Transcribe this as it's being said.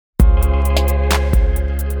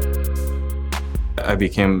I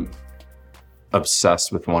became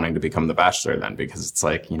obsessed with wanting to become the Bachelor then, because it's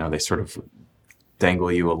like, they sort of dangle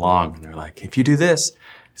you along and they're like, if you do this, it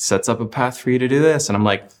sets up a path for you to do this. And I'm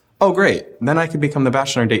like, oh, great. Then I could become the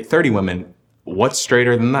Bachelor and date 30 women. What's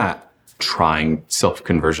straighter than that? Trying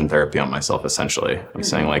self-conversion therapy on myself, essentially. I'm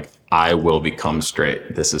saying like, I will become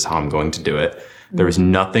straight. This is how I'm going to do it. There was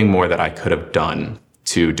nothing more that I could have done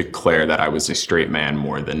to declare that I was a straight man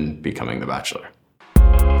more than becoming the Bachelor.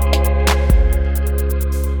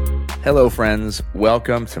 Hello, friends.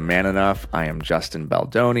 Welcome to Man Enough. I am Justin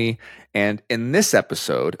Baldoni. And in this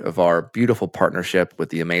episode of our beautiful partnership with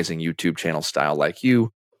the amazing YouTube channel Style Like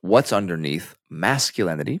You, What's Underneath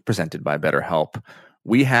Masculinity, presented by BetterHelp,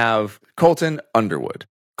 we have Colton Underwood.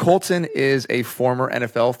 Colton is a former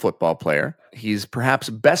NFL football player. He's perhaps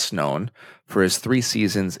best known for his 3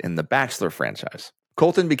 seasons in the Bachelor franchise.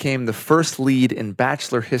 Colton became the first lead in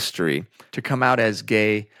Bachelor history to come out as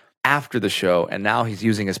gay after the show, and now he's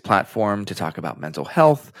using his platform to talk about mental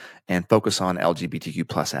health and focus on LGBTQ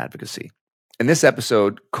plus advocacy. In this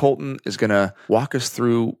episode, Colton is going to walk us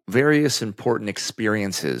through various important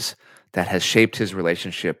experiences that has shaped his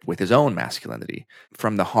relationship with his own masculinity,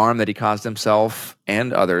 from the harm that he caused himself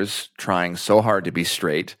and others trying so hard to be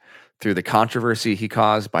straight, through the controversy he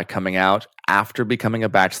caused by coming out after becoming a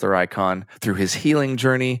Bachelor icon, through his healing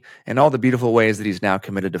journey, and all the beautiful ways that he's now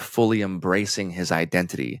committed to fully embracing his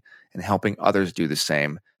identity and helping others do the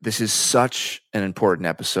same. This is such an important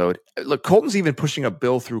episode. Look, Colton's even pushing a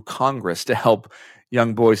bill through Congress to help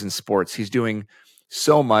young boys in sports. He's doing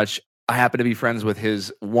so much. I happen to be friends with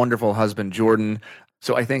his wonderful husband, Jordan.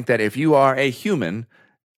 So I think that if you are a human,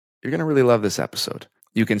 you're going to really love this episode.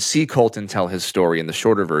 You can see Colton tell his story in the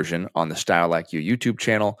shorter version on the Style Like You YouTube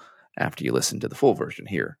channel after you listen to the full version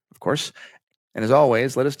here, of course. And as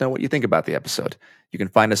always, let us know what you think about the episode. You can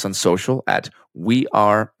find us on social at We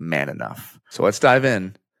Are Man Enough. So let's dive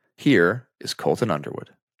in. Here is Colton Underwood.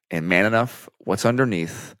 And Man Enough, What's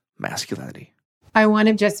Underneath Masculinity. I want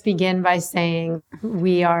to just begin by saying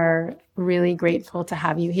we are really grateful to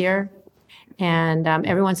have you here. And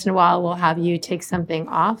every once in a while, we'll have you take something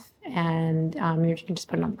off and you can just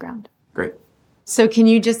put it on the ground. Great. So can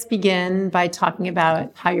you just begin by talking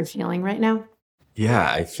about how you're feeling right now?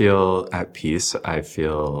 Yeah, I feel at peace. I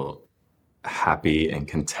feel happy and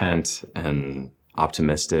content and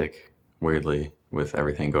optimistic, weirdly, with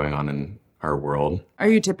everything going on in our world. Are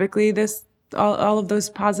you typically all of those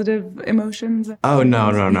positive emotions? Oh,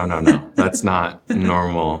 no. That's not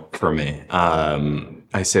normal for me.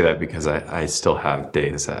 I say that because I still have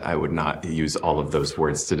days that I would not use all of those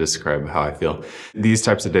words to describe how I feel. These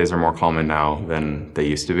types of days are more common now than they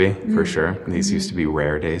used to be, for sure. These used to be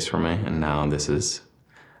rare days for me, and now this is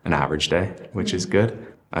an average day, which is good.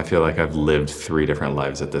 I feel like I've lived 3 different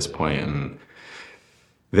lives at this point, and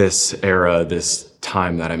this era, this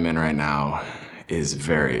time that I'm in right now is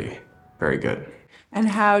very, very good. And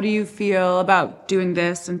how do you feel about doing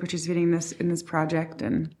this and participating in this project?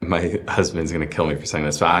 And my husband's gonna kill me for saying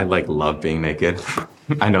this, but I love being naked.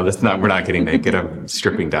 I know we're not getting naked, I'm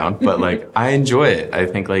stripping down, but I enjoy it. I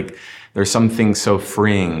think there's something so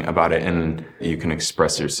freeing about it, and you can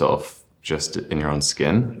express yourself just in your own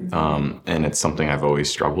skin. And it's something I've always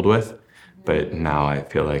struggled with, but now I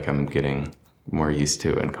feel like I'm getting more used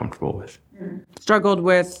to and comfortable with. Struggled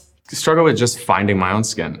with just finding my own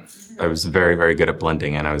skin. I was very, very good at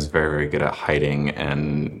blending, and I was very, very good at hiding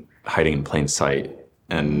in plain sight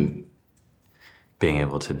and being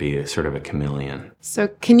able to be a sort of a chameleon. So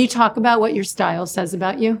can you talk about what your style says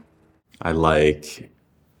about you? I like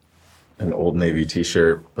an Old Navy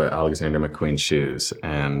t-shirt, but Alexander McQueen shoes,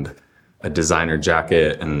 and a designer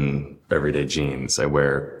jacket and everyday jeans. I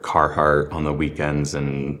wear Carhartt on the weekends,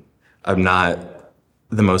 and I'm not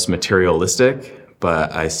the most materialistic,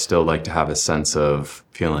 but I still like to have a sense of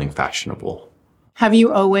feeling fashionable. Have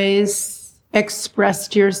you always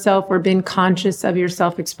expressed yourself or been conscious of your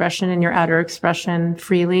self-expression and your outer expression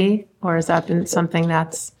freely? Or has that been something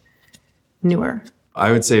that's newer?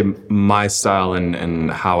 I would say my style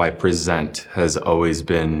and how I present has always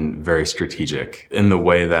been very strategic in the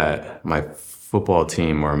way that my football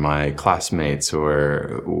team or my classmates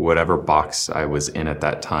or whatever box I was in at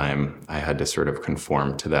that time, I had to sort of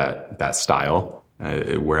conform to that style.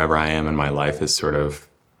 Wherever I am in my life is sort of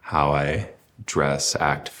how I dress,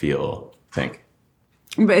 act, feel, think.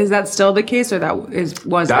 But is that still the case, or that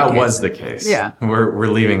was the case? Yeah.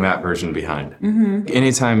 We're leaving that version behind. Mm-hmm.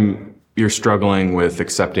 Anytime you're struggling with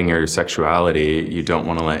accepting your sexuality, you don't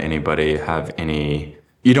want to let anybody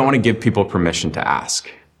you don't want to give people permission to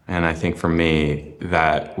ask. And I think for me,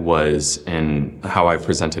 that was in how I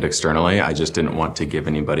presented externally. I just didn't want to give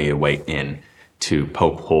anybody a way in to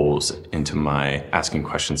poke holes into my asking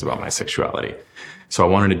questions about my sexuality. So I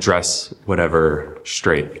wanted to dress whatever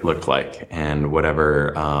straight looked like and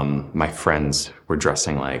whatever my friends were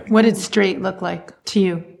dressing like. What did straight look like to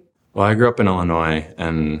you? Well, I grew up in Illinois,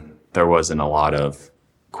 and there wasn't a lot of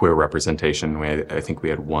queer representation. I think we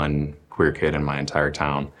had one queer kid in my entire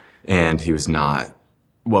town, and he was not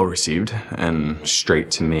well received. And straight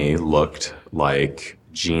to me looked like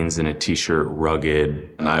jeans and a t-shirt, rugged.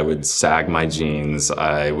 And I would sag my jeans.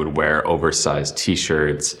 I would wear oversized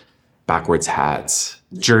t-shirts, backwards hats,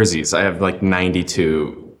 jerseys. I have like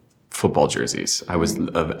 92 football jerseys. I was an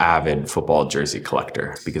avid football jersey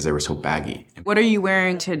collector because they were so baggy. What are you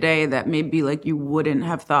wearing today that maybe like you wouldn't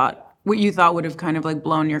have thought, what you thought would have kind of like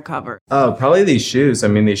blown your cover? Oh, probably these shoes. I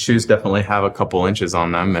mean, these shoes definitely have a couple inches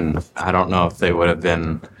on them, and I don't know if they would have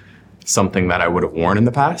been something that I would have worn in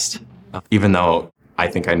the past, even though I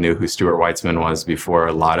think I knew who Stuart Weitzman was before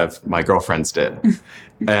a lot of my girlfriends did.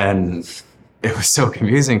 And it was so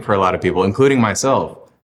confusing for a lot of people, including myself.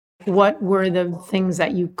 What were the things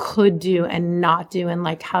that you could do and not do? And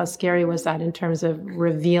like, how scary was that in terms of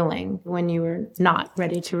revealing when you were not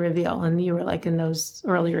ready to reveal and you were like in those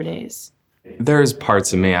earlier days? There's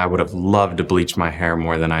parts of me I would have loved to bleach my hair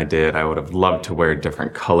more than I did. I would have loved to wear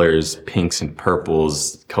different colors, pinks and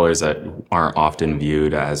purples, colors that aren't often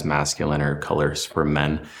viewed as masculine or colors for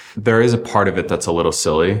men. There is a part of it that's a little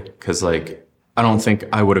silly because like, I don't think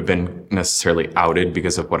I would have been necessarily outed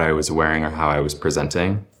because of what I was wearing or how I was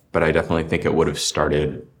presenting. But I definitely think it would have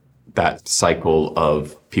started that cycle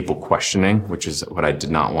of people questioning, which is what I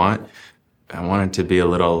did not want. I wanted to be a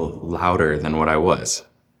little louder than what I was.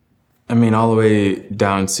 I mean, all the way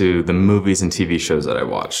down to the movies and TV shows that I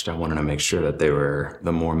watched. I wanted to make sure that they were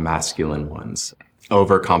the more masculine ones.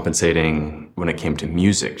 Overcompensating when it came to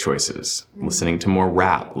music choices, listening to more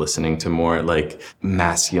rap, listening to more like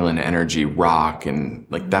masculine energy rock, and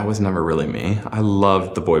like that was never really me. I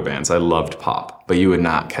loved the boy bands, I loved pop, but you would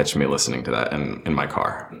not catch me listening to that in my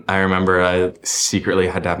car. I remember I secretly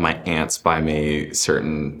had to have my aunts buy me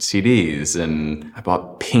certain CDs, and I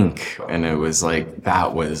bought Pink, and it was like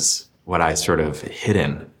that was what I sort of hid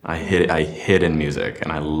in. I hid in music,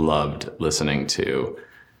 and I loved listening to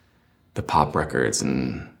the pop records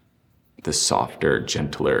and the softer,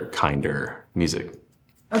 gentler, kinder music.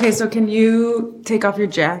 Okay, so can you take off your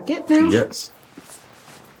jacket now? Yes.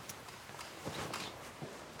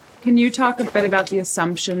 Can you talk a bit about the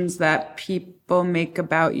assumptions that people make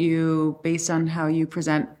about you based on how you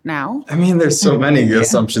present now? I mean, there's so many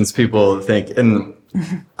assumptions people think. And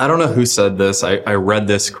I don't know who said this. I read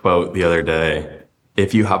this quote the other day.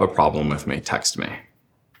 If you have a problem with me, text me.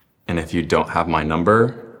 And if you don't have my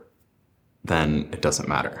number, then it doesn't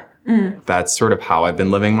matter. That's sort of how I've been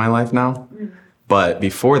living my life now. But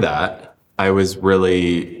before that, I was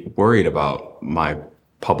really worried about my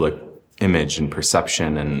public image and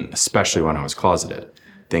perception, and especially when I was closeted.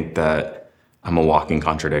 I think that I'm a walking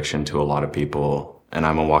contradiction to a lot of people, and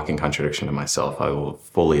I'm a walking contradiction to myself. I will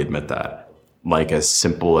fully admit that. Like, as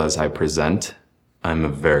simple as I present, I'm a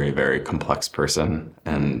very, very complex person,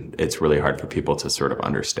 and it's really hard for people to sort of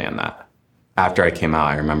understand that. After I came out,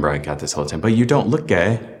 I remember I got this whole time, but you don't look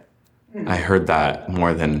gay. I heard that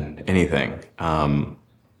more than anything. I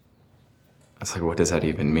was like, what does that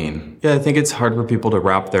even mean? Yeah, I think it's hard for people to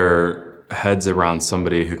wrap their heads around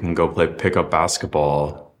somebody who can go play pickup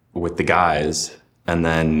basketball with the guys and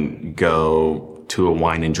then go to a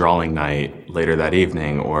wine and drawing night later that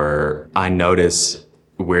evening. Or I notice,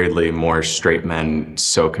 weirdly, more straight men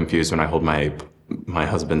so confused when I hold my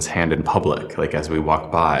husband's hand in public, like as we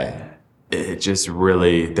walk by. It just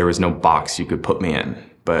really, there was no box you could put me in,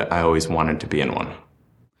 but I always wanted to be in one.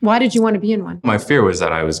 Why did you want to be in one? My fear was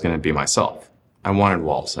that I was going to be myself. I wanted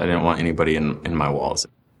walls. I didn't want anybody in my walls.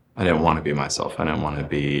 I didn't want to be myself. I didn't want to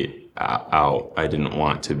be out. I didn't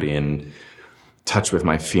want to be in touch with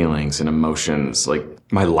my feelings and emotions. Like,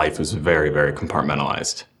 my life was very, very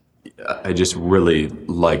compartmentalized. I just really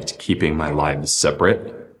liked keeping my lives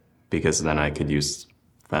separate because then I could use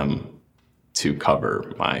them to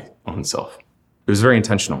cover my own self. It was very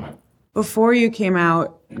intentional. Before you came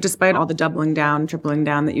out, despite all the doubling down, tripling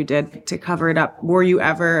down that you did to cover it up, were you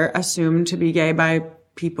ever assumed to be gay by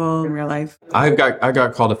people in real life? I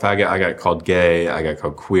got called a faggot. I got called gay. I got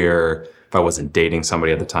called queer. If I wasn't dating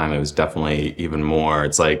somebody at the time, it was definitely even more.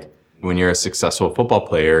 It's like when you're a successful football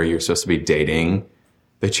player, you're supposed to be dating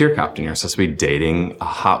the cheer captain. You're supposed to be dating a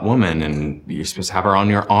hot woman, and you're supposed to have her on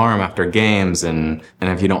your arm after games. And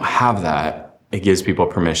if you don't have that, it gives people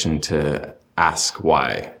permission to ask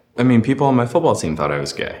why. I mean, people on my football team thought I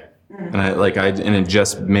was gay. And it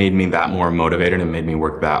just made me that more motivated and made me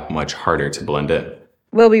work that much harder to blend in.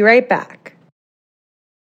 We'll be right back.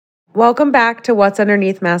 Welcome back to What's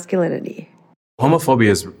Underneath Masculinity.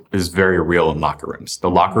 Homophobia is very real in locker rooms. The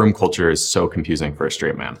locker room culture is so confusing for a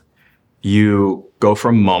straight man. You go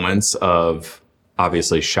from moments of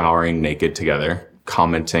obviously showering naked together,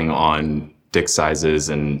 commenting on dick sizes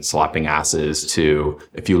and slapping asses, to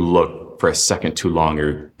if you look for a second too long,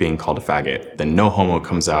 you're being called a faggot. Then no homo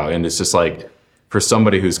comes out. And it's just like, for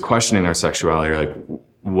somebody who's questioning their sexuality, you're like,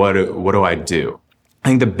 what do I do? I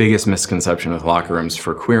think the biggest misconception with locker rooms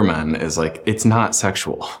for queer men is like, it's not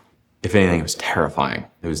sexual. If anything, it was terrifying.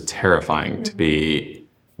 It was terrifying to be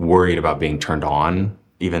worried about being turned on,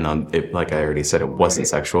 even though, like I already said, it wasn't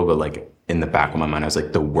sexual, but like in the back of my mind, I was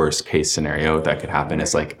like, the worst case scenario that could happen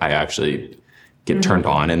is like, I actually get turned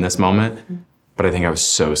on in this moment. But I think I was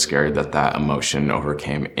so scared that emotion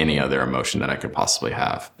overcame any other emotion that I could possibly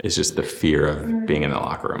have. It's just the fear of being in the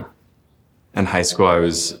locker room. In high school,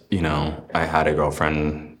 I had a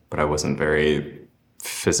girlfriend, but I wasn't very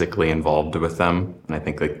physically involved with them. And I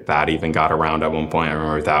think like that even got around at one point. I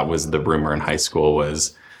remember that was the rumor in high school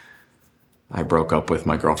was I broke up with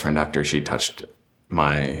my girlfriend after she touched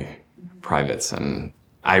my privates. And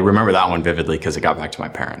I remember that one vividly because it got back to my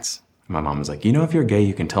parents. My mom was like, if you're gay,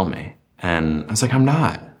 you can tell me. And I was like, I'm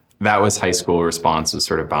not. That was high school response, was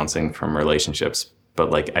sort of bouncing from relationships,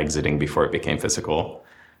 but like exiting before it became physical.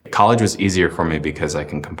 College was easier for me because I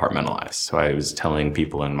can compartmentalize. So I was telling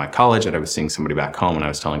people in my college that I was seeing somebody back home, and I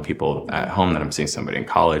was telling people at home that I'm seeing somebody in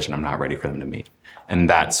college and I'm not ready for them to meet. And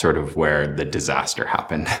that's sort of where the disaster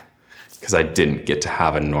happened because I didn't get to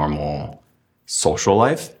have a normal social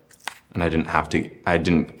life, and I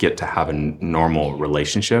didn't get to have a normal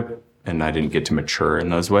relationship, and I didn't get to mature in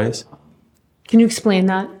those ways. Can you explain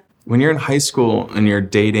that? When you're in high school and you're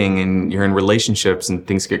dating and you're in relationships and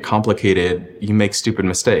things get complicated, you make stupid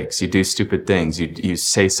mistakes. You do stupid things. You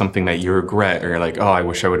say something that you regret, or you're like, oh, I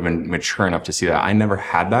wish I would have been mature enough to see that. I never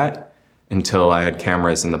had that until I had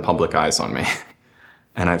cameras and the public eyes on me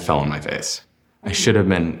and I fell on my face. I should have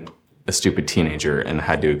been a stupid teenager and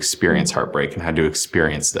had to experience heartbreak and had to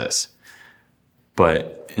experience this.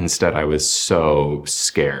 But instead, I was so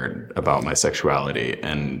scared about my sexuality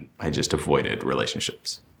and I just avoided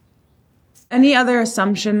relationships. Any other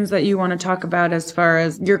assumptions that you want to talk about as far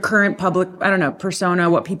as your current public, persona,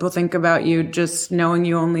 what people think about you, just knowing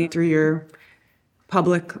you only through your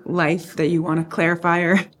public life that you want to clarify?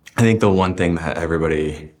 Or I think the one thing that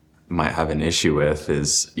everybody might have an issue with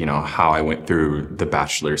is, how I went through the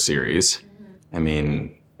Bachelor series. I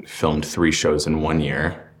mean, filmed 3 shows in 1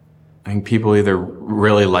 year. I think people either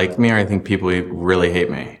really like me or I think people really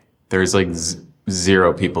hate me. There's like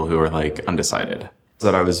 0 people who are like undecided.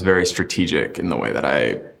 That I was very strategic in the way that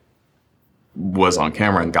I was on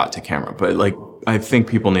camera and got to camera. But like, I think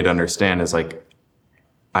people need to understand is like,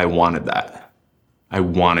 I wanted that. I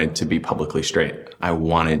wanted to be publicly straight. I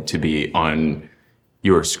wanted to be on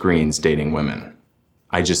your screens dating women.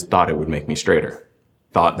 I just thought it would make me straighter.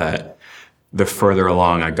 Thought that the further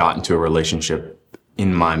along I got into a relationship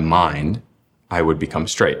in my mind, I would become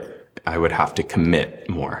straight. I would have to commit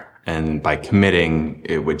more. And by committing,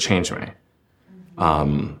 it would change me.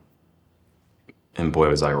 And boy,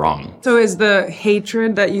 was I wrong. So is the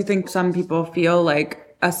hatred that you think some people feel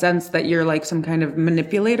like a sense that you're like some kind of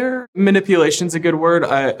manipulator? Manipulation's a good word.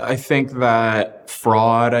 I think that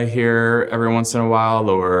fraud I hear every once in a while,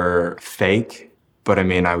 or fake. But I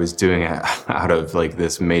mean, I was doing it out of like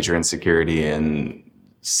this major insecurity and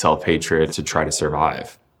self-hatred to try to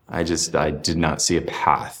survive. I did not see a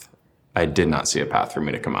path. I did not see a path for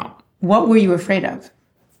me to come out. What were you afraid of?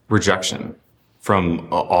 Rejection. From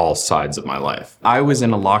all sides of my life. I was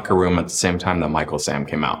in a locker room at the same time that Michael Sam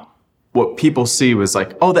came out. What people see was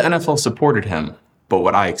like, oh, the NFL supported him. But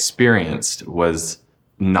what I experienced was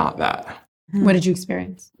not that. What did you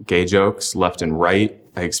experience? Gay jokes left and right.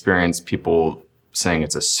 I experienced people saying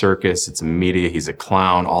it's a circus, it's a media, he's a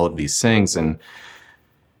clown, all of these things. And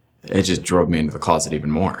it just drove me into the closet even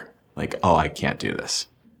more. Like, oh, I can't do this.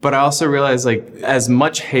 But I also realized, like, as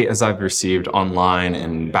much hate as I've received online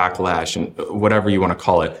and backlash and whatever you want to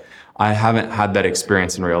call it, I haven't had that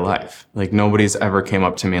experience in real life. Like, nobody's ever came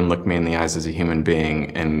up to me and looked me in the eyes as a human being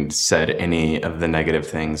and said any of the negative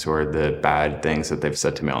things or the bad things that they've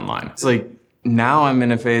said to me online. It's like, now I'm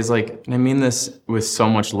in a phase, like, and I mean this with so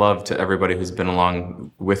much love to everybody who's been along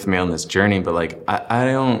with me on this journey, but like, I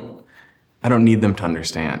don't need them to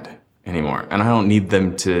understand anymore. And I don't need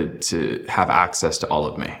them to have access to all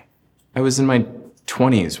of me. I was in my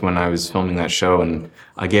 20s when I was filming that show, and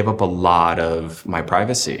I gave up a lot of my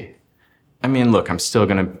privacy. I mean, look, I'm still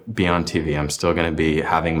gonna be on TV. I'm still gonna be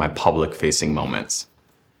having my public-facing moments.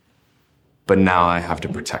 But now I have to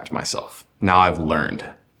protect myself. Now I've learned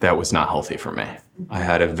that was not healthy for me. I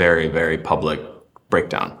had a very, very public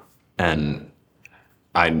breakdown, and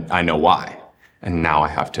I know why. And now I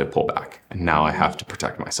have to pull back, and now I have to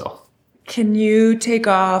protect myself. Can you take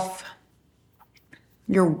off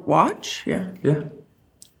your watch? Yeah. Yeah.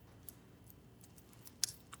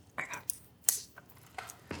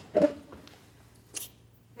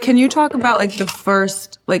 Can you talk about like the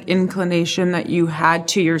first like inclination that you had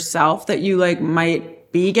to yourself that you like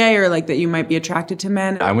might be gay or like that you might be attracted to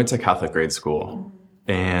men? I went to Catholic grade school,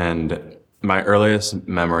 and my earliest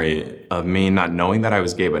memory of me not knowing that I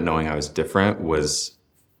was gay but knowing I was different was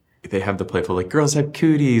they have the playful like girls have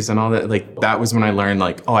cooties and all that. Like that was when I learned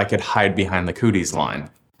like, oh, I could hide behind the cooties line.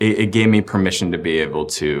 It gave me permission to be able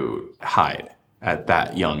to hide at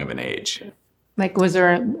that young of an age. Like,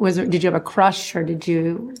 did you have a crush or did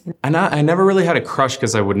you? And I never really had a crush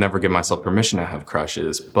because I would never give myself permission to have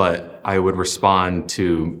crushes, but I would respond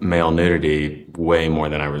to male nudity way more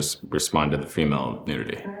than I respond to the female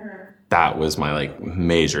nudity. That was my like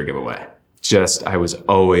major giveaway. Just, I was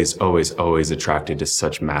always, always, always attracted to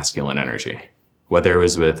such masculine energy, whether it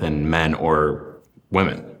was within men or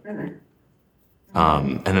women.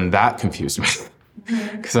 And then that confused me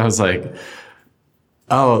because I was like,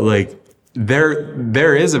 oh, like,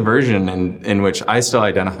 there is a version in which I still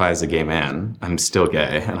identify as a gay man. I'm still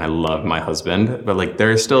gay and I love my husband, but like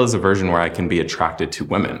there still is a version where I can be attracted to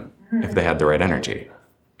women if they had the right energy.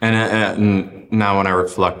 And now when I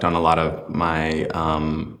reflect on a lot of my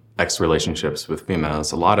ex-relationships with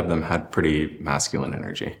females, a lot of them had pretty masculine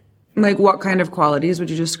energy. Like what kind of qualities would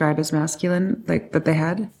you describe as masculine, like that they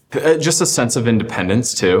had? Just a sense of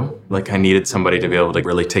independence too. Like I needed somebody to be able to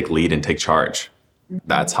really take lead and take charge.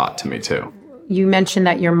 That's hot to me too. You mentioned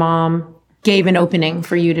that your mom gave an opening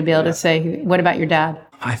for you to be able to say, what about your dad?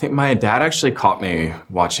 I think my dad actually caught me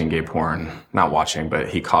watching gay porn. Not watching, but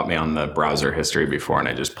he caught me on the browser history before, and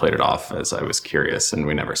I just played it off as I was curious, and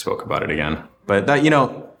we never spoke about it again. But that,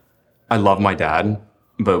 I love my dad,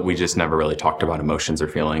 but we just never really talked about emotions or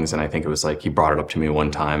feelings. And I think it was like he brought it up to me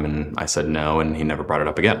one time, and I said no, and he never brought it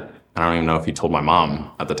up again. I don't even know if he told my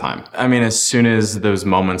mom at the time. I mean, as soon as those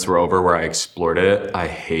moments were over where I explored it, I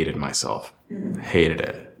hated myself. Hated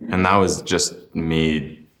it. And that was just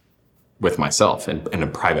me with myself in a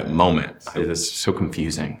private moment. It was so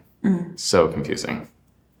confusing. So confusing.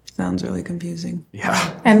 Sounds really confusing.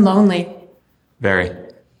 Yeah. And lonely. Very.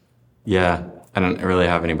 Yeah. I don't really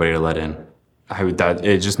have anybody to let in.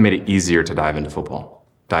 It just made it easier to dive into football,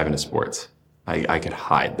 dive into sports. I could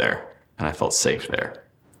hide there, and I felt safe there.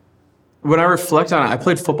 When I reflect on it, I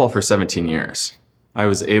played football for 17 years. I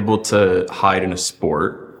was able to hide in a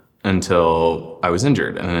sport until I was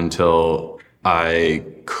injured and until I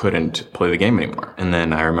couldn't play the game anymore. And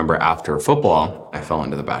then I remember after football, I fell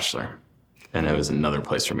into The Bachelor, and it was another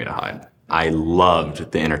place for me to hide. I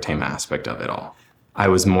loved the entertainment aspect of it all. I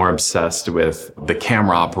was more obsessed with the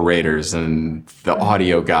camera operators and the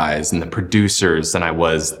audio guys and the producers than I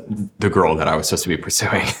was the girl that I was supposed to be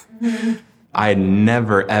pursuing. I had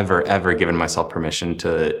never, ever, ever given myself permission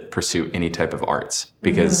to pursue any type of arts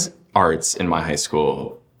because arts in my high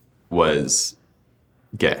school was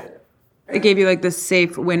gay. It gave you like this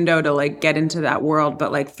safe window to like get into that world,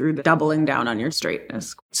 but like through the doubling down on your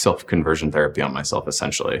straightness. Self-conversion therapy on myself,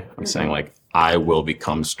 essentially. I'm saying like, I will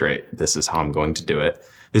become straight. This is how I'm going to do it.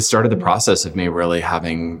 It started the process of me really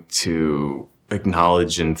having to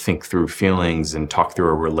acknowledge and think through feelings and talk through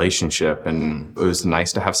a relationship. And it was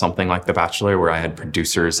nice to have something like The Bachelor where I had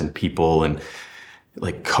producers and people and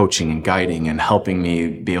like coaching and guiding and helping me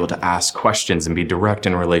be able to ask questions and be direct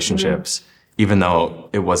in relationships. Even though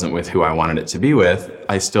it wasn't with who I wanted it to be with,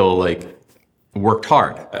 I still like worked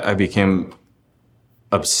hard. I became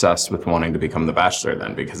obsessed with wanting to become The Bachelor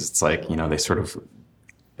then because it's like, they sort of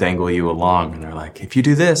dangle you along and they're like, if you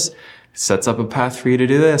do this, it sets up a path for you to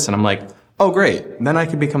do this. And I'm like, oh, great. Then I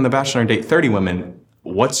could become The Bachelor and date 30 women.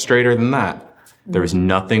 What's straighter than that? There was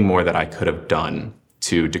nothing more that I could have done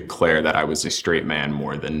to declare that I was a straight man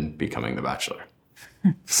more than becoming The Bachelor.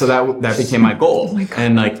 So that became my goal. Oh my God.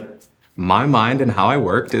 And like my mind and how I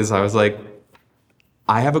worked is I was like,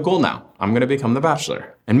 I have a goal now. I'm going to become The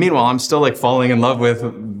Bachelor. And meanwhile, I'm still like falling in love with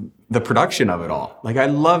the production of it all. Like I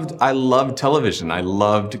loved television. I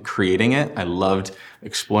loved creating it. I loved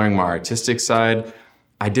exploring my artistic side.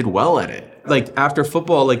 I did well at it. Like after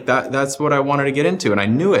football, like that's what I wanted to get into and I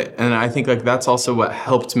knew it. And I think like that's also what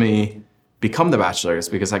helped me become The Bachelor is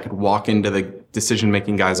because I could walk into the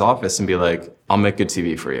decision-making guy's office and be like, I'll make good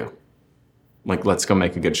TV for you. Like, let's go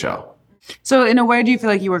make a good show. So in a way, do you feel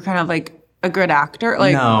like you were kind of like a good actor?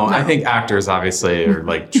 Like No, I think actors obviously are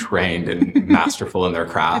like trained and masterful in their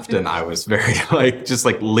craft. And I was very like, just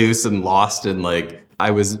like loose and lost and like, I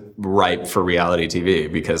was ripe for reality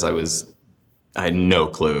TV because I had no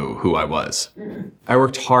clue who I was. I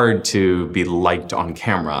worked hard to be liked on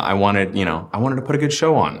camera. I wanted to put a good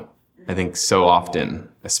show on. I think so often,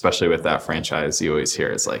 especially with that franchise, you always hear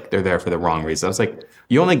it's like, they're there for the wrong reason. I was like,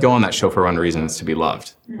 you only go on that show for one reason, it's to be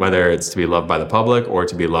loved. Whether it's to be loved by the public or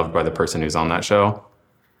to be loved by the person who's on that show.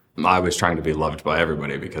 I was trying to be loved by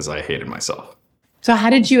everybody because I hated myself. So how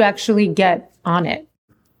did you actually get on it?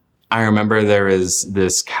 I remember there was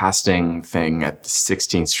this casting thing at the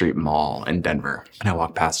 16th Street Mall in Denver. And I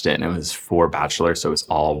walked past it and it was for Bachelor, so it was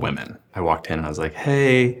all women. I walked in and I was like,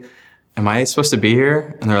 hey, am I supposed to be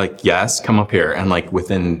here? And they're like, yes, come up here. And like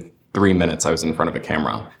within 3 minutes, I was in front of a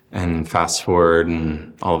camera. And fast forward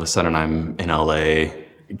and all of a sudden I'm in LA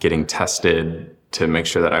getting tested to make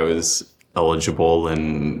sure that I was eligible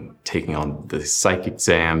and taking on the psych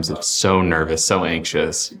exams. I'm so nervous, so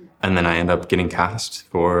anxious. And then I end up getting cast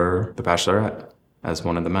for The Bachelorette as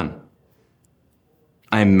one of the men.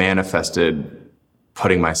 I manifested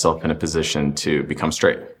putting myself in a position to become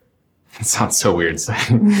straight. It sounds so weird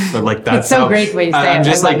saying, but like that's so great way to say I'm it.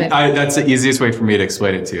 just I love like, that's the easiest way for me to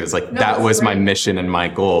explain it to you. It's like, that was my mission and my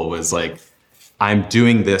goal was like, I'm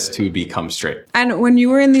doing this to become straight. And when you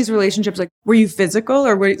were in these relationships, like, were you physical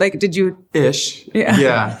or did you? Ish. Yeah.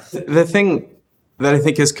 Yeah. The thing that I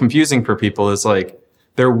think is confusing for people is like,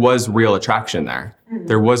 there was real attraction there.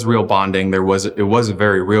 There was real bonding. It was a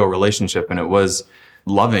very real relationship, and it was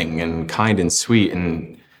loving and kind and sweet,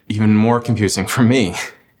 and even more confusing for me.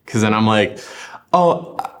 Because then I'm like,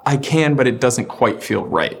 oh, I can, but it doesn't quite feel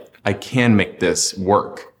right. I can make this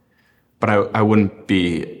work, but I wouldn't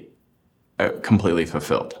be completely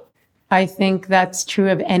fulfilled. I think that's true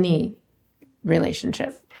of any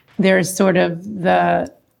relationship. There's sort of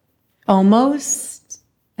the almost,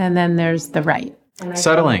 and then there's the right.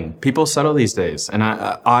 Settling. People settle these days. And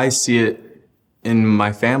I see it in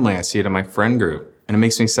my family. I see it in my friend group. And it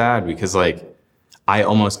makes me sad because like, I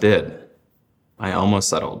almost did. I almost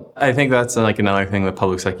settled. I think that's like another thing the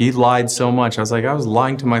public's like, you lied so much. I was like, I was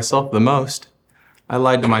lying to myself the most. I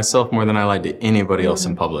lied to myself more than I lied to anybody else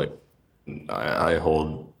in public. I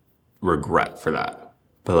hold regret for that.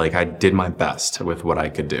 But like, I did my best with what I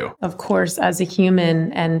could do. Of course, as a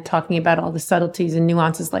human and talking about all the subtleties and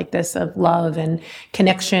nuances like this of love and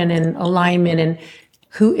connection and alignment and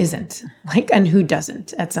who isn't, like, and who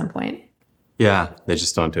doesn't at some point. Yeah, they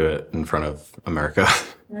just don't do it in front of America.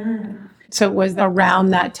 So it was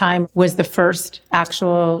around that time was the first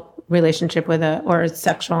actual relationship with or a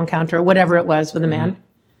sexual encounter, or whatever it was with a man?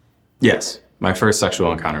 Yes, my first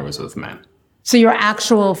sexual encounter was with a man. So your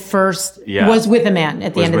actual first was with a man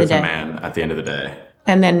at the end of the day? Was with a man at the end of the day.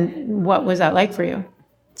 And then what was that like for you?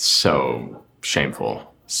 So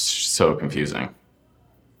shameful, so confusing.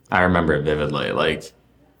 I remember it vividly, like,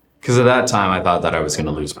 because at that time I thought that I was going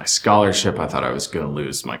to lose my scholarship. I thought I was going to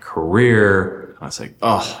lose my career. I was like,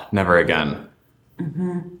 oh, never again.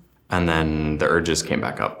 Mm-hmm. And then the urges came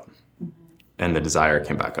back up and the desire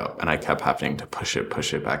came back up, and I kept having to push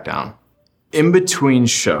it back down. In between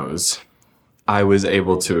shows, I was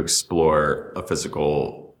able to explore a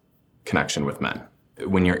physical connection with men.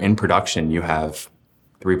 When you're in production, you have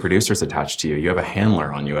 3 producers attached to you. You have a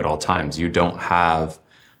handler on you at all times. You don't have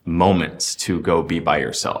moments to go be by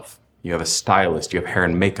yourself. You have a stylist, you have hair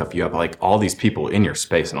and makeup, you have like all these people in your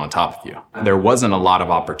space and on top of you. There wasn't a lot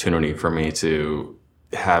of opportunity for me to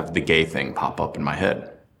have the gay thing pop up in my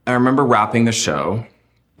head. I remember wrapping the show.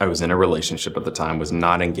 I was in a relationship at the time, was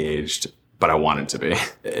not engaged, but I wanted to be.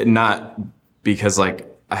 Not because like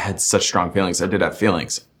I had such strong feelings. I did have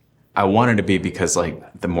feelings. I wanted to be because like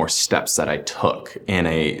the more steps that I took in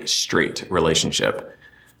a straight relationship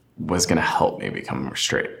was going to help me become more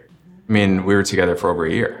straight. I mean, we were together for over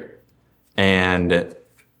a year, and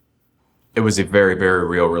it was a very, very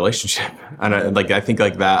real relationship. And I think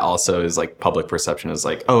like that also is like public perception is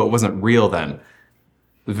like, oh, it wasn't real then.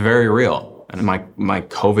 It was very real. And my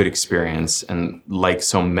COVID experience, and like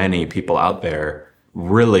so many people out there,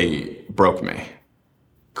 really broke me.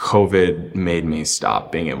 COVID made me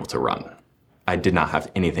stop being able to run. I did not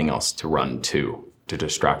have anything else to run to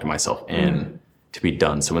distract myself in, to be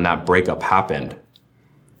done. So when that breakup happened,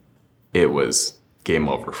 it was game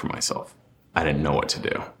over for myself. I didn't know what to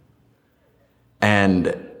do.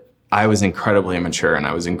 And I was incredibly immature, and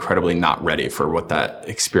I was incredibly not ready for what that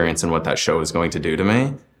experience and what that show was going to do to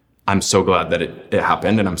me. I'm so glad that it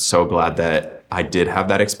happened, and I'm so glad that I did have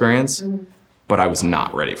that experience, but I was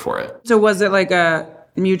not ready for it. So was it like a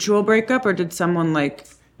mutual breakup, or did someone like...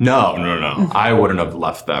 No. I wouldn't have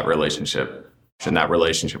left that relationship. And that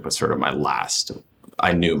relationship was sort of my last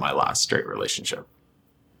straight relationship,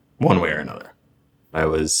 one way or another. I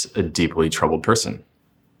was a deeply troubled person.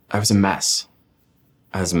 I was a mess.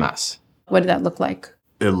 I was a mess. What did that look like?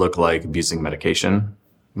 It looked like abusing medication.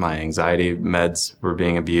 My anxiety meds were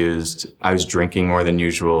being abused. I was drinking more than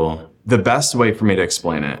usual. The best way for me to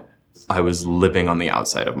explain it, I was living on the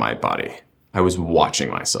outside of my body. I was watching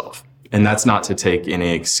myself. And that's not to take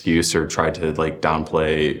any excuse or try to like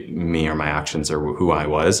downplay me or my actions or who I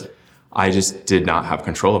was. I just did not have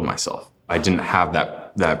control of myself. I didn't have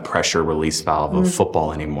that pressure release valve of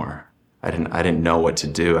football anymore. I didn't know what to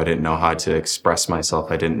do. I didn't know how to express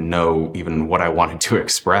myself. I didn't know even what I wanted to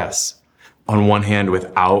express. On one hand,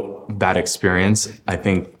 without that experience, I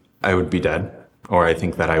think I would be dead, or I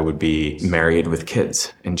think that I would be married with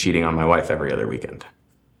kids and cheating on my wife every other weekend.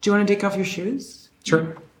 Do you want to take off your shoes?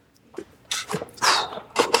 Sure.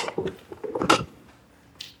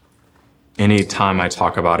 Anytime I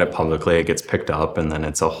talk about it publicly, it gets picked up, and then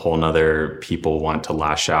it's a whole nother people want to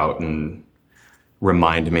lash out and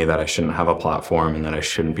remind me that I shouldn't have a platform and that I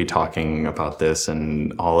shouldn't be talking about this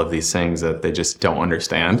and all of these things that they just don't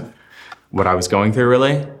understand. What I was going through,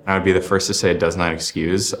 really, I would be the first to say it does not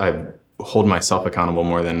excuse. I hold myself accountable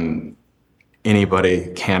more than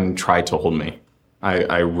anybody can try to hold me.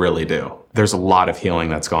 I really do. There's a lot of healing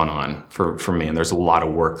that's gone on for me, and there's a lot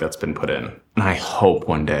of work that's been put in. And I hope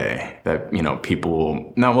one day that,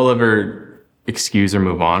 people will ever excuse or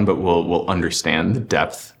move on, but will understand the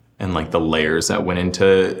depth and like the layers that went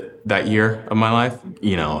into that year of my life.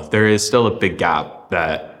 There is still a big gap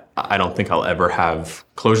that I don't think I'll ever have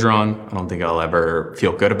closure on. I don't think I'll ever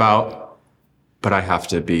feel good about, but I have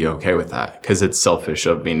to be okay with that because it's selfish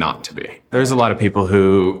of me not to be. There's a lot of people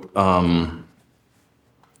who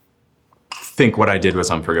think what I did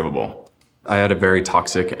was unforgivable. I had a very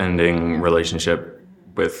toxic ending relationship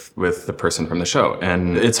with the person from the show.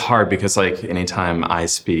 And it's hard because like anytime I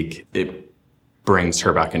speak, it brings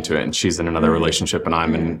her back into it, and she's in another relationship and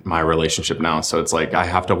I'm in my relationship now. So it's like I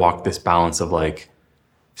have to walk this balance of like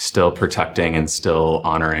still protecting and still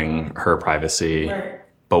honoring her privacy, right,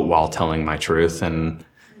 but while telling my truth. And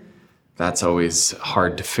that's always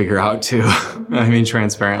hard to figure out too. I mean,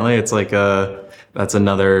 transparently, it's like that's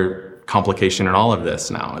another complication in all of this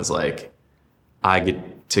now, is like I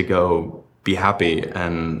get to go be happy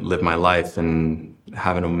and live my life and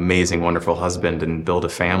have an amazing, wonderful husband and build a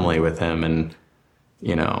family with him, and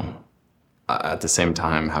at the same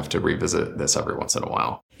time have to revisit this every once in a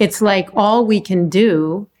while. It's like all we can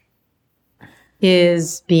do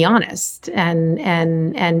is be honest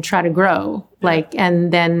and try to grow,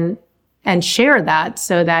 and share that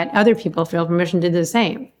so that other people feel permission to do the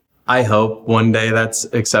same. I hope one day that's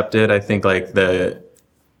accepted. I think like the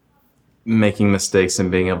making mistakes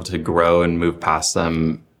and being able to grow and move past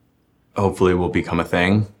them hopefully will become a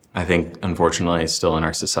thing. I think, unfortunately, still in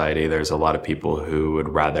our society, there's a lot of people who would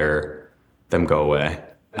rather them go away.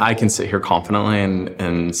 I can sit here confidently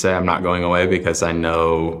and say I'm not going away because I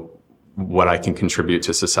know what I can contribute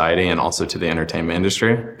to society and also to the entertainment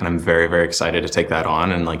industry. And I'm very, very excited to take that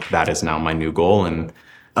on. And like that is now my new goal. And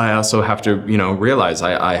I also have to, realize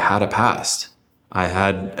I had a past. I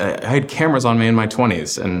had cameras on me in my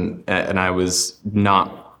 20s, and I was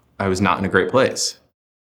not in a great place.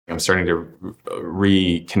 I'm starting to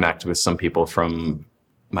reconnect with some people from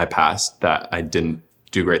my past that I didn't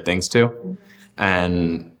do great things to.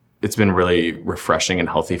 And it's been really refreshing and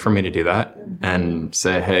healthy for me to do that and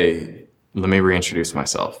say, hey, let me reintroduce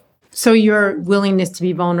myself. So your willingness to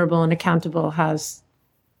be vulnerable and accountable has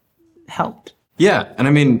helped. Yeah. And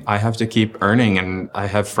I mean, I have to keep earning, and I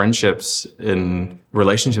have friendships and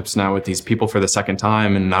relationships now with these people for the second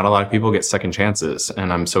time, and not a lot of people get second chances.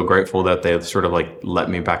 And I'm so grateful that they sort of like let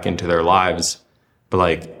me back into their lives. But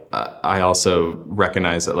like, I also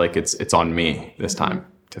recognize that like it's on me this time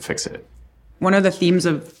to fix it. One of the themes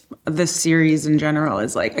of this series in general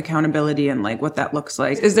is like accountability and like what that looks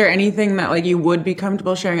like. Is there anything that like you would be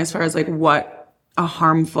comfortable sharing as far as like what a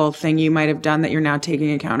harmful thing you might have done that you're now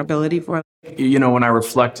taking accountability for? When I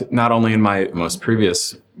reflect not only in my most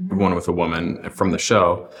previous one with a woman from the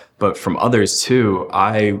show, but from others too,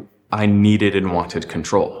 I needed and wanted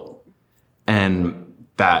control. And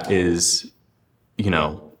that is,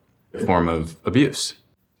 a form of abuse.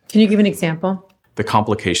 Can you give an example? The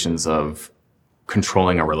complications of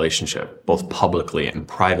controlling a relationship, both publicly and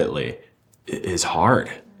privately, is hard.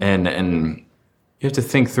 And you have to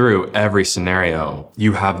think through every scenario.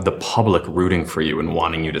 You have the public rooting for you and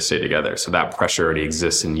wanting you to stay together. So that pressure already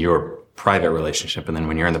exists in your private relationship. And then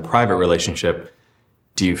when you're in the private relationship,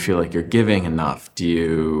 do you feel like you're giving enough?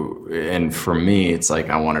 And for me, it's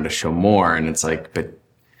like, I wanted to show more. And it's like, but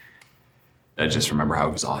I just remember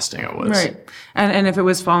how exhausting it was. Right. And if it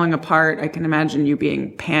was falling apart, I can imagine you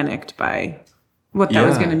being panicked by what that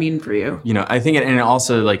was going to mean for you. You know, I think and it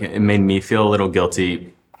also like it made me feel a little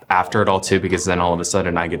guilty after it all too, because then all of a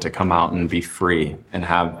sudden I get to come out and be free and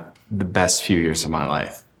have the best few years of my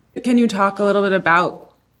life. Can you talk a little bit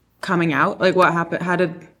about coming out? Like what happened? How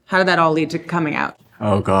did that all lead to coming out?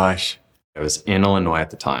 Oh gosh. I was in Illinois at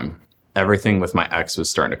the time. Everything with my ex was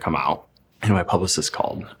starting to come out. And my publicist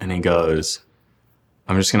called and he goes,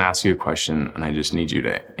 I'm just going to ask you a question and I just need you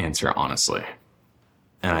to answer honestly.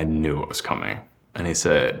 And I knew what was coming. And he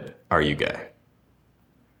said, are you gay?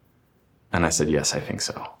 And I said, yes, I think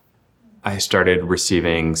so. I started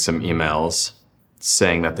receiving some emails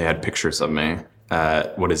saying that they had pictures of me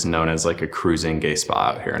at what is known as like a cruising gay spa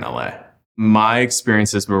out here in LA. My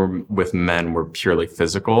experiences with men were purely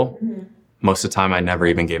physical. Mm-hmm. Most of the time, I never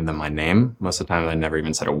even gave them my name. Most of the time, I never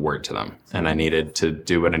even said a word to them. And I needed to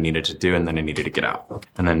do what I needed to do, and then I needed to get out.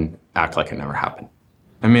 And then act like it never happened.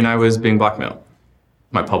 I mean, I was being blackmailed.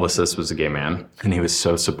 My publicist was a gay man, and he was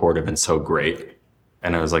so supportive and so great.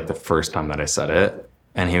 And it was like the first time that I said it.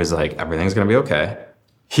 And he was like, everything's going to be okay.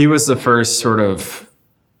 He was the first sort of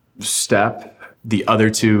step. The other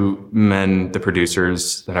two men, the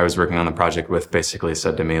producers that I was working on the project with, basically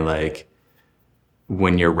said to me, like,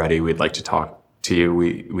 when you're ready, we'd like to talk to you.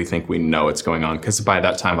 We think we know what's going on. Because by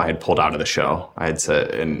that time, I had pulled out of the show. I had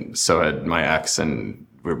said, and so had my ex, and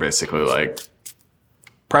we were basically like,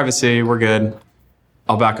 privacy, we're good.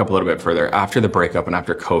 I'll back up a little bit further. After the breakup and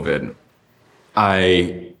after COVID,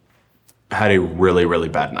 I had a really, really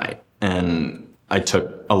bad night. And I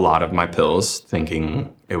took a lot of my pills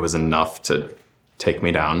thinking it was enough to take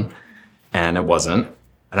me down. And it wasn't.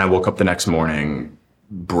 And I woke up the next morning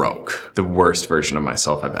broke, the worst version of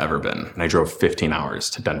myself I've ever been. And I drove 15 hours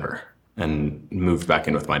to Denver and moved back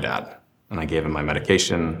in with my dad. And I gave him my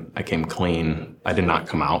medication. I came clean. I did not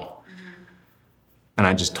come out. And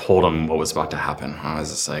I just told him what was about to happen. I was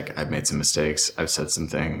just like, I've made some mistakes. I've said some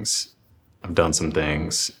things. I've done some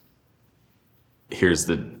things. Here's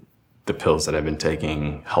the pills that I've been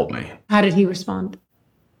taking. Help me. How did he respond?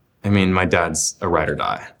 I mean, my dad's a ride or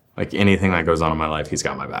die. Like anything that goes on in my life, he's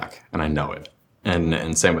got my back. And I know it.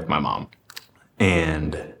 And same with my mom.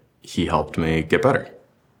 And he helped me get better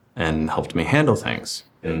and helped me handle things.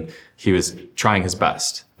 And he was trying his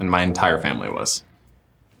best. And my entire family was.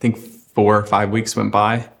 I think 4 or 5 weeks went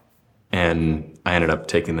by. And I ended up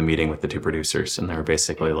taking the meeting with the two producers. And they were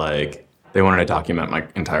basically like, they wanted to document my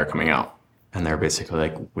entire coming out. And they're basically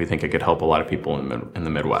like, we think it could help a lot of people in the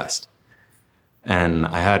Midwest. And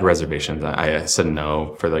I had reservations. I said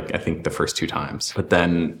no for like, I think the first 2 times. But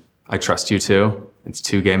then I trust you two. It's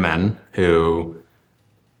 2 gay men who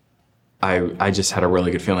I just had a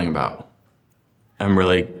really good feeling about. I'm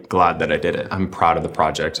really glad that I did it. I'm proud of the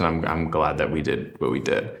project and I'm glad that we did what we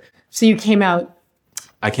did. So you came out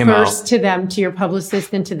first out to them, to your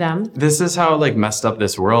publicist, and to them? This is how like messed up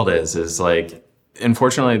this world is like,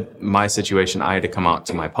 unfortunately, my situation, I had to come out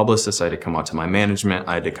to my publicist, I had to come out to my management,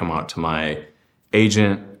 I had to come out to my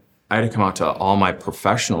agent, I had to come out to all my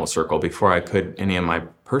professional circle before I could any of my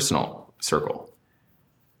personal circle.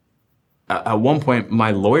 At one point,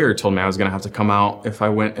 my lawyer told me I was going to have to come out if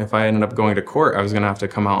I ended up going to court, I was going to have to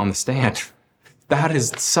come out on the stand. That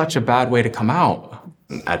is such a bad way to come out.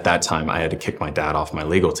 At that time, I had to kick my dad off my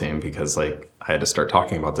legal team because like I had to start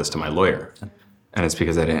talking about this to my lawyer. And it's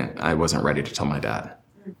because I wasn't ready to tell my dad.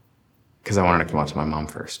 Because I wanted to come out to my mom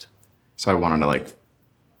first. So I wanted to like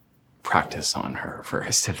practice on her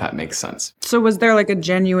first, if that makes sense. So was there like a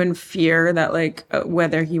genuine fear that like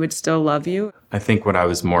whether he would still love you? I think what I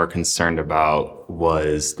was more concerned about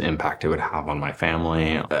was the impact it would have on my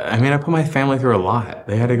family. I mean, I put my family through a lot.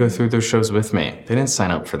 They had to go through those shows with me. They didn't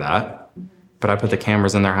sign up for that. But I put the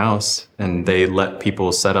cameras in their house and they let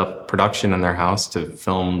people set up production in their house to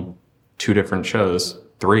film 2 different shows,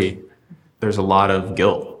 3. There's a lot of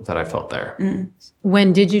guilt that I felt there. Mm.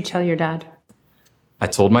 When did you tell your dad? I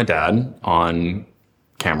told my dad on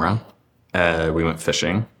camera. We went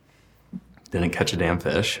fishing. Didn't catch a damn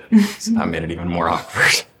fish. So that made it even more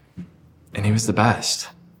awkward. And he was the best.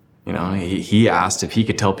 You know, he asked if he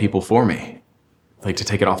could tell people for me, like to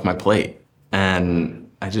take it off my plate. And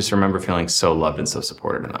I just remember feeling so loved and so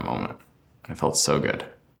supported in that moment. I felt so good.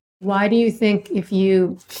 Why do you think if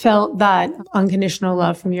you felt that unconditional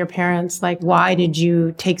love from your parents, like why did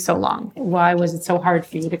you take so long? Why was it so hard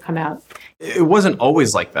for you to come out? It wasn't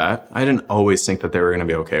always like that. I didn't always think that they were going to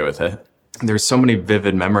be okay with it. There's so many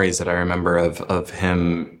vivid memories that I remember of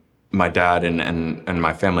him, my dad, and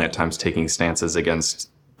my family at times taking stances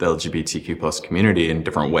against the LGBTQ plus community in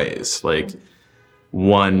different ways. Like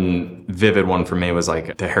one vivid one for me was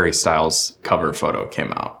like the Harry Styles cover photo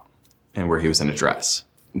came out and where he was in a dress.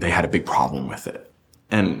 They had a big problem with it.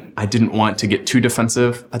 And I didn't want to get too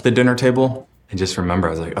defensive at the dinner table. I just remember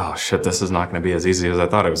I was like, oh shit, this is not going to be as easy as I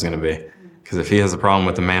thought it was going to be. Because if he has a problem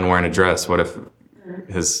with a man wearing a dress, what if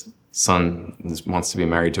his son wants to be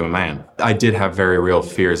married to a man? I did have very real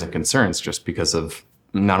fears and concerns just because of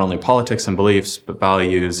not only politics and beliefs, but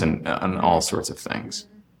values and all sorts of things.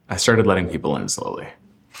 I started letting people in slowly.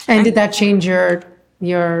 And did that change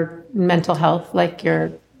your mental health, like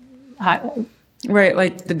your... Right,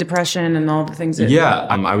 like the depression and all the things that... Yeah,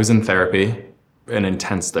 I was in therapy, an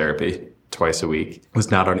intense therapy, twice a week. Was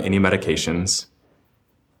not on any medications.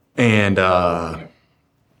 And I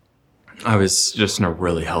was just in a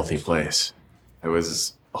really healthy place. I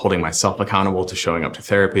was holding myself accountable to showing up to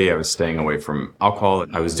therapy. I was staying away from alcohol.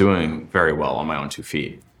 I was doing very well on my own 2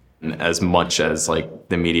 feet. And as much as like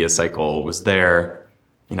the media cycle was there,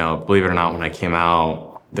 you know, believe it or not, when I came out,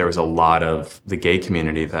 there was a lot of the gay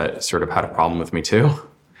community that sort of had a problem with me too.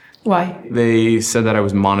 Why? They said that I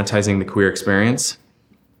was monetizing the queer experience.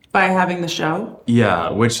 By having the show? Yeah,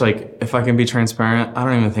 which like, if I can be transparent, I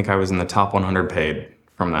don't even think I was in the top 100 paid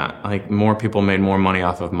from that. Like more people made more money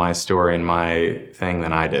off of my story and my thing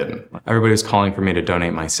than I did. Everybody was calling for me to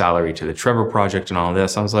donate my salary to the Trevor Project and all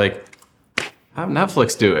this. I was like, have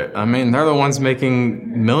Netflix do it. I mean, they're the ones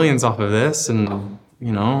making millions off of this, and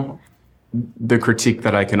you know, the critique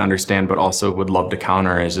that I can understand but also would love to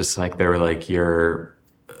counter is just like, they were like, you're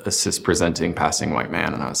a cis-presenting passing white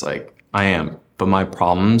man. And I was like, I am, but my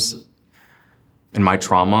problems and my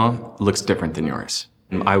trauma looks different than yours.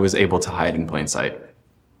 And I was able to hide in plain sight.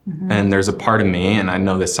 Mm-hmm. And there's a part of me, and I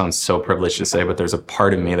know this sounds so privileged to say, but there's a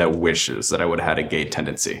part of me that wishes that I would have had a gay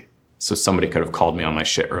tendency. So somebody could have called me on my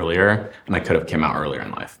shit earlier, and I could have came out earlier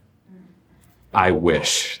in life. I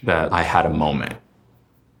wish that I had a moment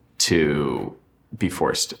to be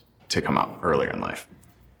forced to come out earlier in life.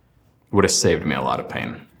 It would have saved me a lot of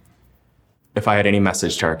pain. If I had any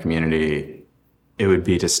message to our community, it would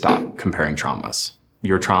be to stop comparing traumas.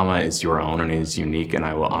 Your trauma is your own and is unique, and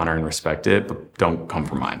I will honor and respect it, but don't come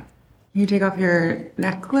for mine. Can you take off your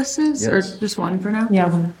necklaces? Yes. Or just one for now? Yeah,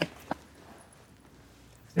 one.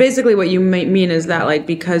 Basically what you might mean is that like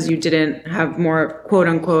because you didn't have more quote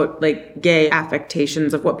unquote like gay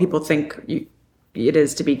affectations of what people think it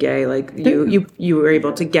is to be gay, like you were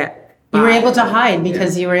able to get by. You were able to hide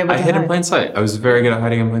because you were able to hide. I hid in plain sight. I was very good at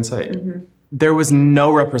hiding in plain sight. Mm-hmm. There was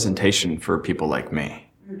no representation for people like me.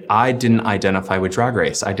 I didn't identify with Drag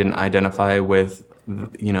Race. I didn't identify with,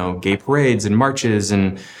 you know, gay parades and marches,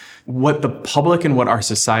 and what the public and what our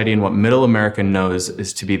society and what middle America knows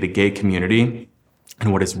is to be the gay community,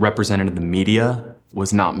 and what is represented in the media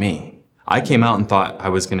was not me. I came out and thought I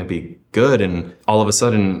was going to be good, and all of a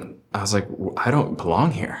sudden I was like, I don't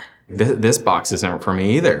belong here. This box isn't for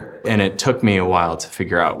me either. And it took me a while to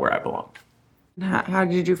figure out where I belonged. How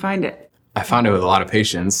did you find it? I found it with a lot of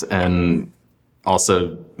patience, and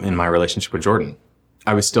also in my relationship with Jordan.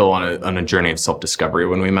 I was still on a journey of self-discovery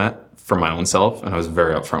when we met for my own self, and I was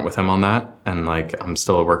very upfront with him on that. And like, I'm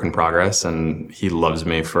still a work in progress, and he loves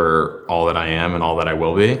me for all that I am and all that I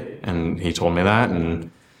will be. And he told me that, and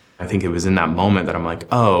I think it was in that moment that I'm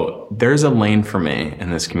like, oh, there's a lane for me in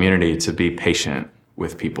this community to be patient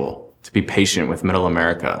with people, to be patient with middle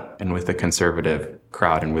America and with the conservative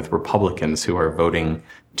crowd and with Republicans who are voting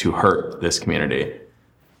to hurt this community.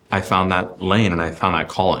 I found that lane and I found that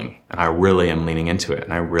calling, and I really am leaning into it,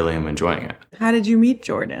 and I really am enjoying it. How did you meet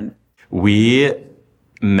Jordan? We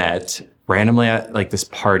met randomly at like this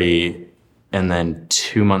party, and then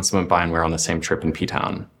 2 months went by and we were on the same trip in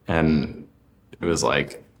P-Town, and it was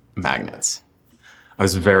like magnets. I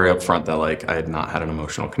was very upfront that like I had not had an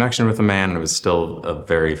emotional connection with a man, and it was still a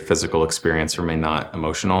very physical experience for me, not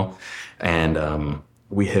emotional. And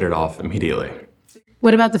we hit it off immediately.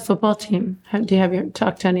 What about the football team? Have you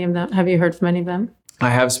talked to any of them? Have you heard from any of them? I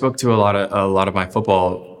have spoke to a lot of my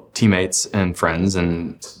football teammates and friends,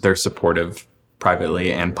 and they're supportive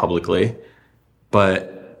privately and publicly.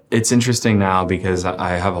 But it's interesting now because I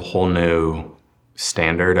have a whole new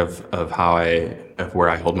standard of where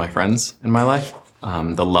I hold my friends in my life.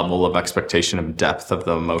 The level of expectation of depth of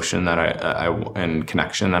the emotion that I and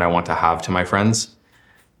connection that I want to have to my friends.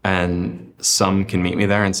 And some can meet me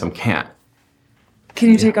there and some can't. Can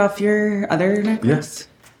you take off your other necklace?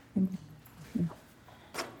 Yes.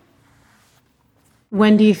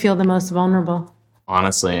 When do you feel the most vulnerable?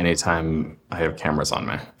 Honestly, anytime I have cameras on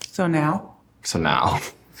me. So now,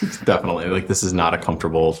 definitely. Like, this is not a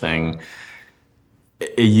comfortable thing.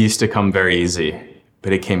 It used to come very easy,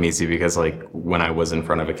 but it came easy because like when I was in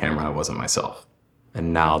front of a camera, I wasn't myself.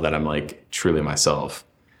 And now that I'm like truly myself,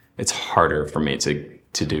 it's harder for me to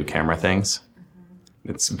do camera things.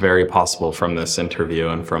 It's very possible from this interview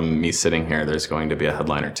and from me sitting here, there's going to be a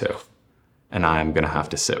headline or two. And I'm going to have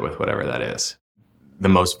to sit with whatever that is. The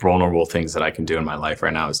most vulnerable things that I can do in my life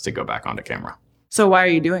right now is to go back onto camera. So why are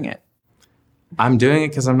you doing it? I'm doing it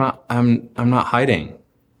because I'm not hiding.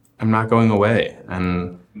 I'm not going away.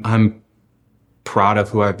 And I'm proud of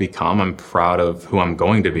who I've become. I'm proud of who I'm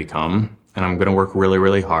going to become. And I'm going to work really,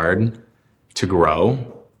 really hard to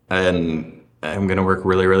grow. And I'm going to work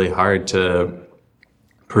really, really hard to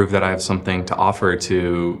prove that I have something to offer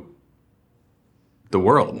to the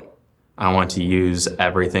world. I want to use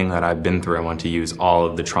everything that I've been through. I want to use all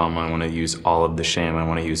of the trauma. I want to use all of the shame. I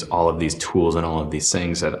want to use all of these tools and all of these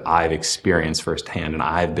things that I've experienced firsthand and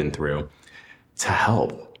I've been through to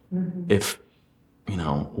help. If,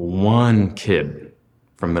 one kid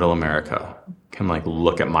from middle America can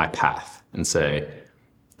look at my path and say,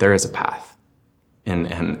 there is a path,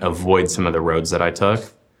 and avoid some of the roads that I took,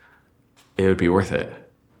 it would be worth it.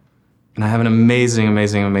 And I have an amazing,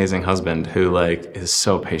 amazing, amazing husband who is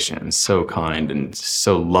so patient and so kind and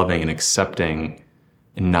so loving and accepting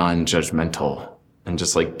and non-judgmental and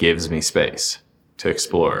just gives me space to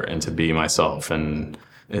explore and to be myself and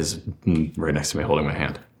is right next to me holding my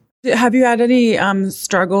hand. Have you had any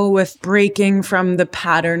struggle with breaking from the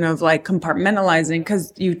pattern of compartmentalizing?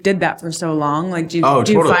 Because you did that for so long. Do you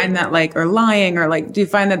Totally. find that or lying or do you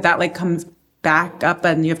find that comes back up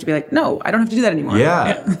and you have to be no, I don't have to do that anymore?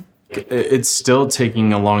 Yeah. It's still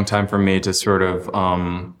taking a long time for me to sort of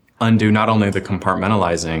undo not only the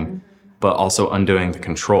compartmentalizing, but also undoing the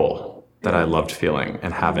control that I loved feeling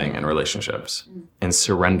and having in relationships. And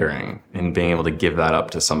surrendering and being able to give that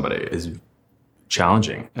up to somebody is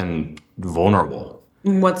challenging and vulnerable.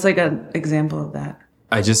 What's an example of that?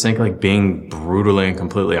 I just think being brutally and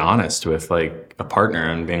completely honest with a partner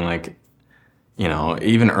and being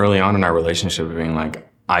even early on in our relationship, being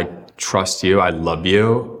I trust you, I love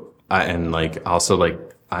you.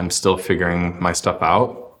 I'm still figuring my stuff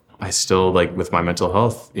out. I still with my mental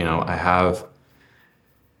health, I have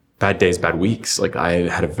bad days, bad weeks. I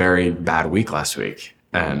had a very bad week last week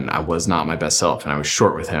and I was not my best self and I was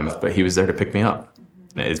short with him, but he was there to pick me up.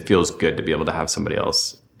 It feels good to be able to have somebody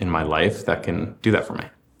else in my life that can do that for me.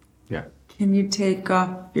 Yeah. Can you take off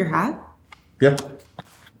your hat? Yeah.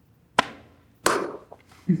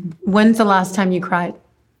 When's the last time you cried?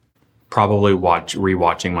 Probably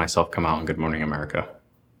rewatching myself come out in Good Morning America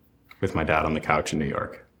with my dad on the couch in New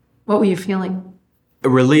York. What were you feeling? A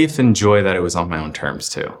relief and joy that it was on my own terms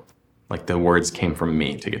too. The words came from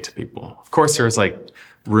me to get to people. Of course, there was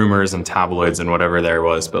rumors and tabloids and whatever there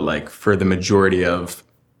was, but for the majority of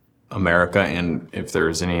America, and if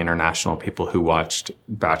there's any international people who watched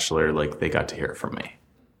Bachelor, they got to hear it from me.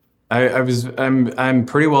 I'm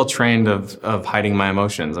pretty well trained of hiding my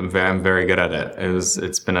emotions. I'm very good at it.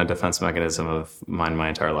 It's been a defense mechanism of mine my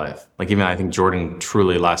entire life. Even I think Jordan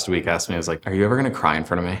truly last week asked me, are you ever gonna cry in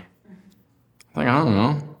front of me? I don't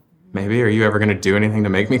know. Maybe. Are you ever gonna do anything to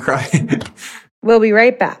make me cry? We'll be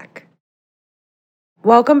right back.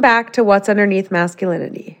 Welcome back to What's Underneath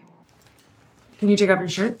Masculinity. Can you take off your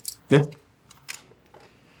shirt? Yeah.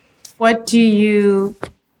 What do you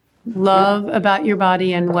love about your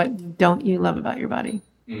body and what don't you love about your body?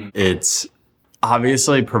 It's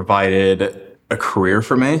obviously provided a career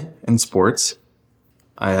for me in sports.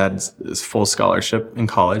 I had this full scholarship in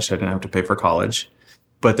college. I didn't have to pay for college.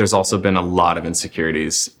 But there's also been a lot of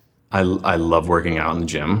insecurities. I love working out in the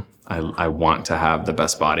gym. I want to have the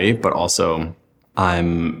best body, but also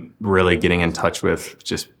I'm really getting in touch with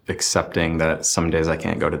just accepting that some days I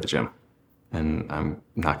can't go to the gym. And I'm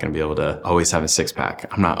not going to be able to always have a six pack.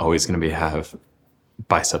 I'm not always going to have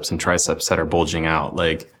biceps and triceps that are bulging out.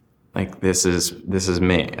 This is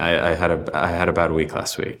me. I had a bad week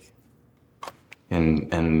last week,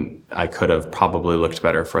 and I could have probably looked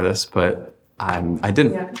better for this, but I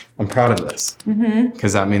didn't. Yeah. I'm proud of this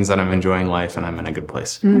because that means that I'm enjoying life and I'm in a good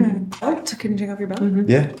place. Mm-hmm. Oh, so can you take off your belt? Mm-hmm.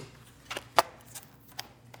 Yeah.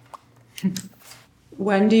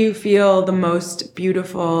 When do you feel the most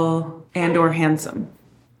beautiful and or handsome?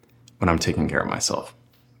 When I'm taking care of myself.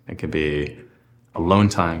 It could be alone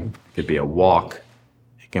time. It could be a walk.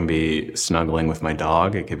 It can be snuggling with my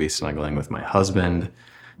dog. It could be snuggling with my husband.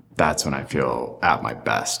 That's when I feel at my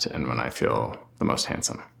best and when I feel the most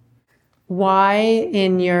handsome. Why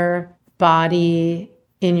in your body,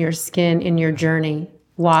 in your skin, in your journey,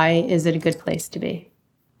 why is it a good place to be?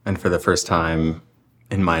 And for the first time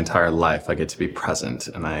in my entire life, I get to be present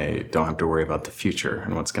and I don't have to worry about the future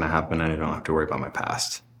and what's going to happen, and I don't have to worry about my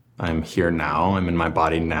past. I'm here now. I'm in my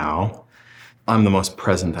body now. I'm the most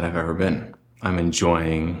present that I've ever been. I'm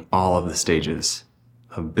enjoying all of the stages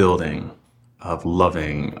of building, of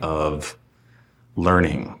loving, of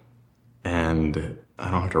learning, and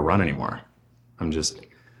I don't have to run anymore. I'm just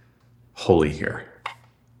wholly here.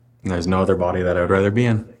 And there's no other body that I would rather be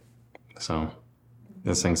in. So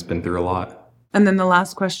this thing's been through a lot. And then the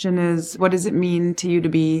last question is, what does it mean to you to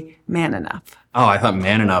be man enough? Oh, I thought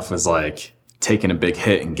man enough was like taking a big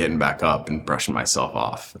hit and getting back up and brushing myself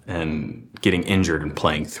off and getting injured and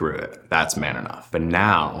playing through it. That's man enough. But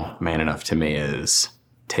now man enough to me is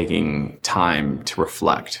taking time to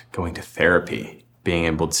reflect, going to therapy, being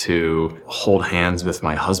able to hold hands with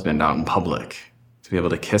my husband out in public, to be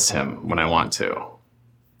able to kiss him when I want to.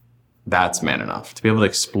 That's man enough. To be able to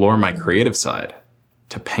explore my creative side,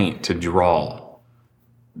 to paint, to draw.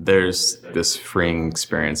 There's this freeing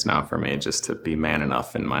experience now for me just to be man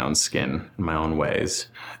enough in my own skin, in my own ways,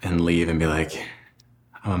 and leave and be like,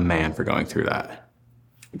 I'm a man for going through that.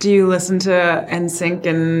 Do you listen to NSYNC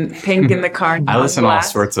and Pink in the car? I listen to all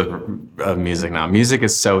sorts of music now. Music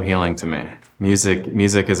is so healing to me.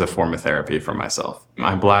 Music is a form of therapy for myself.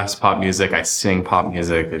 I blast pop music, I sing pop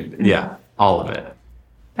music, yeah, all of it.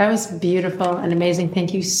 That was beautiful and amazing.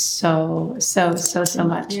 Thank you so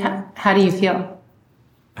much. Yeah. How do you feel?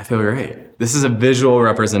 I feel great. This is a visual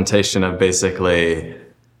representation of basically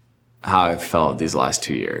how I've felt these last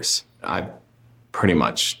 2 years. I pretty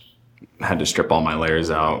much had to strip all my layers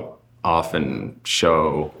off and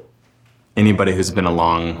show anybody who's been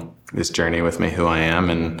along this journey with me who I am,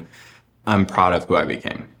 and I'm proud of who I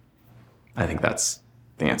became. I think that's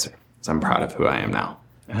the answer. I'm proud of who I am now,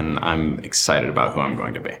 and I'm excited about who I'm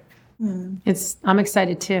going to be. I'm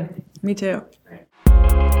excited too. Me too.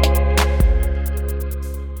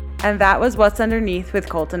 And that was What's Underneath with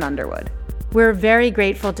Colton Underwood. We're very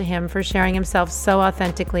grateful to him for sharing himself so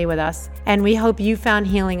authentically with us, and we hope you found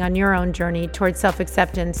healing on your own journey towards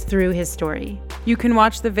self-acceptance through his story. You can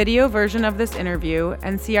watch the video version of this interview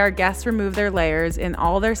and see our guests remove their layers in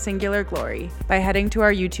all their singular glory by heading to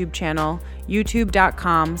our YouTube channel,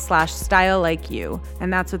 youtube.com/stylelikeyou,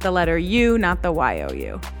 and that's with the letter U, not the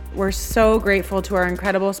YOU. We're so grateful to our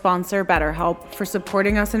incredible sponsor, BetterHelp, for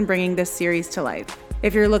supporting us in bringing this series to life.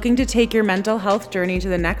 If you're looking to take your mental health journey to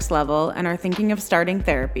the next level and are thinking of starting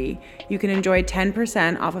therapy, you can enjoy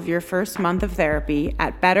 10% off of your first month of therapy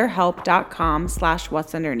at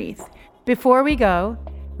betterhelp.com/whatsunderneath. Before we go,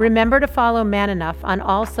 remember to follow Man Enough on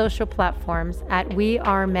all social platforms at We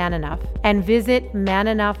Are Man Enough and visit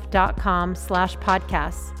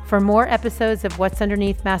manenough.com/podcasts for more episodes of What's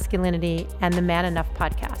Underneath Masculinity and the Man Enough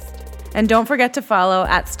podcast. And don't forget to follow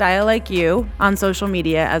 @StyleLikeYou on social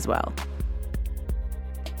media as well.